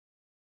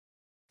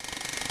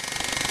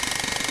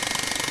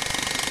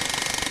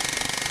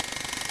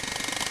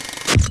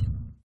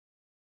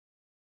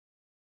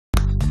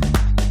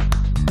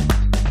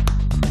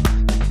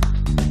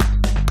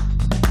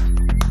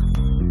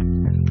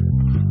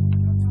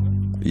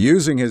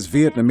Using his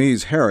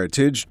Vietnamese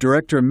heritage,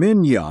 director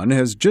Minh Nguyen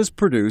has just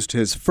produced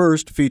his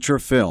first feature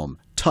film,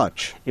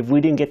 Touch. If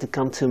we didn't get to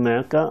come to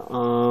America,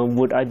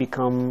 would I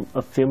become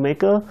a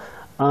filmmaker?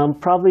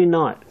 Probably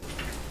not.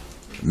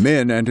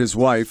 Minh and his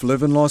wife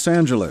live in Los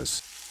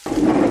Angeles.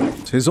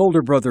 His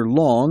older brother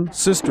Long,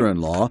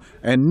 sister-in-law,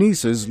 and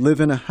nieces live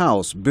in a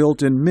house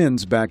built in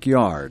Minh's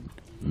backyard.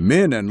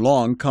 Minh and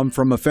Long come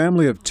from a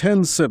family of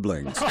 10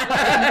 siblings.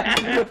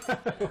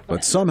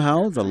 But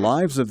somehow the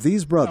lives of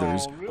these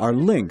brothers are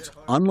linked,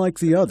 unlike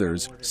the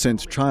others,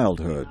 since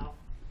childhood.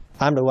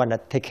 I'm the one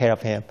that take care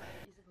of him.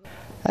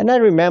 And I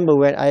remember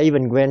when I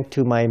even went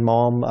to my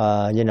mom,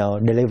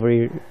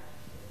 delivery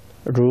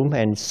room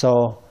and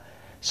saw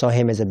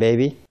him as a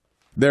baby.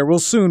 There will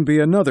soon be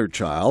another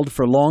child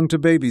for Long to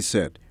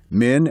babysit.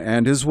 Minh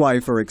and his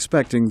wife are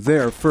expecting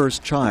their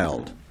first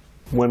child.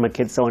 When my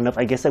kids are enough,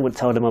 I guess I would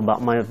tell them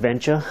about my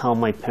adventure, how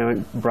my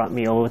parents brought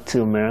me over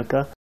to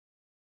America.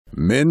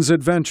 Minh's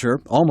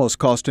adventure almost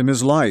cost him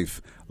his life.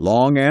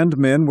 Long and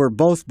Minh were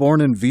both born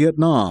in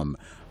Vietnam.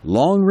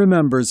 Long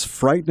remembers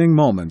frightening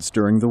moments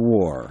during the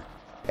war.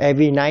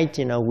 Every night,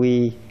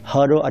 we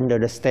huddle under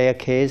the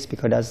staircase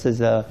because that's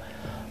the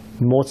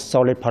most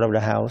solid part of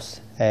the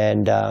house.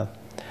 And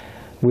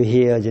we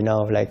hear,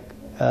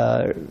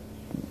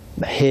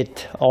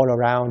 hit all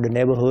around the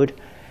neighborhood.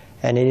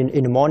 And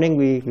in the morning,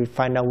 we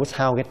find out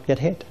how it get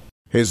hit.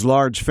 His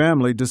large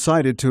family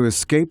decided to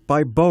escape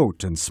by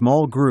boat in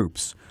small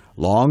groups.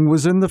 Long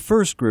was in the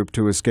first group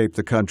to escape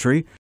the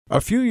country.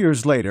 A few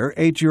years later,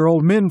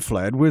 8-year-old Minh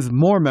fled with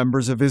more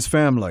members of his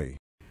family.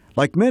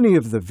 Like many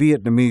of the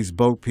Vietnamese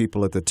boat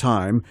people at the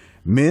time,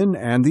 Minh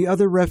and the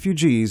other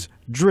refugees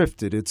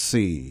drifted at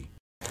sea.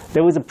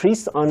 There was a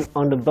priest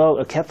on the boat,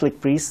 a Catholic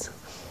priest.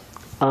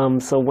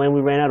 So when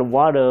we ran out of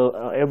water,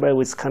 everybody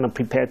was kind of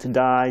prepared to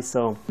die.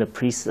 So the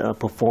priest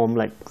performed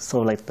like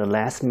the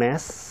last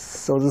mass,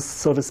 so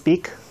to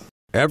speak.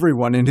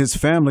 Everyone in his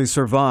family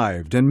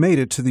survived and made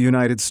it to the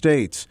United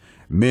States.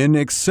 Minh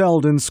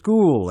excelled in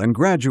school and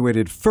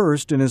graduated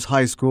first in his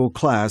high school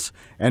class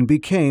and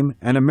became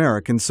an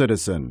American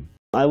citizen.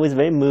 I was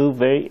very moved,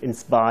 very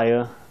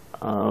inspired,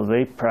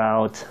 very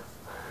proud,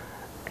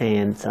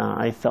 and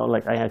I felt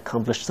like I had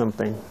accomplished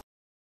something.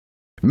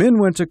 Minh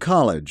went to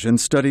college and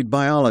studied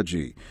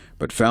biology,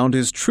 but found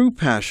his true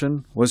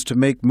passion was to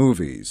make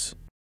movies.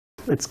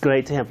 It's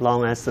great to have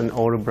Long as an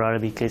older brother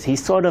because he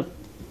sort of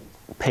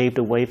paved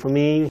the way for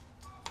me.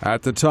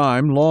 At the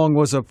time, Long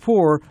was a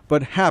poor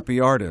but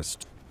happy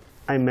artist.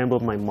 I remember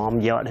my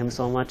mom yelled at him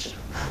so much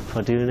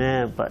for doing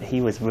that, but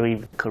he was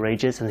really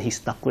courageous and he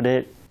stuck with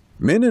it.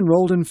 Minh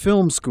enrolled in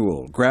film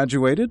school,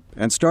 graduated,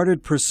 and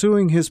started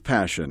pursuing his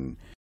passion.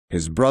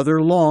 His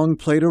brother Long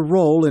played a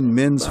role in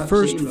Minh's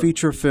first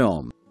feature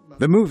film.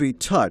 The movie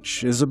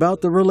Touch is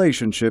about the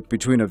relationship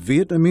between a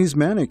Vietnamese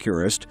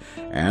manicurist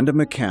and a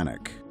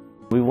mechanic.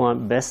 We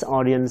won Best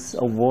Audience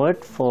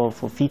Award for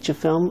feature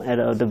film at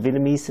the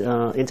Vietnamese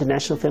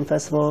International Film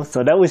Festival.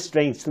 So that was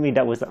strange to me.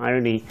 That was the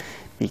irony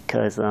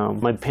because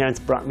my parents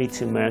brought me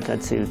to America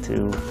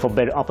for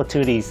better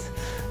opportunities.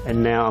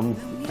 And now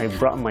I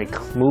brought my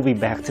movie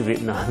back to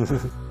Vietnam.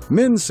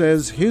 Minh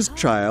says his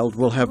child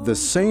will have the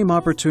same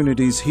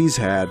opportunities he's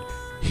had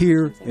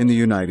here in the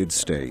United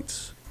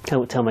States. I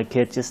would tell my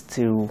kid just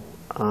to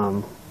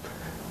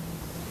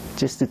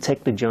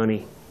take the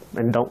journey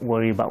and don't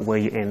worry about where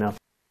you end up.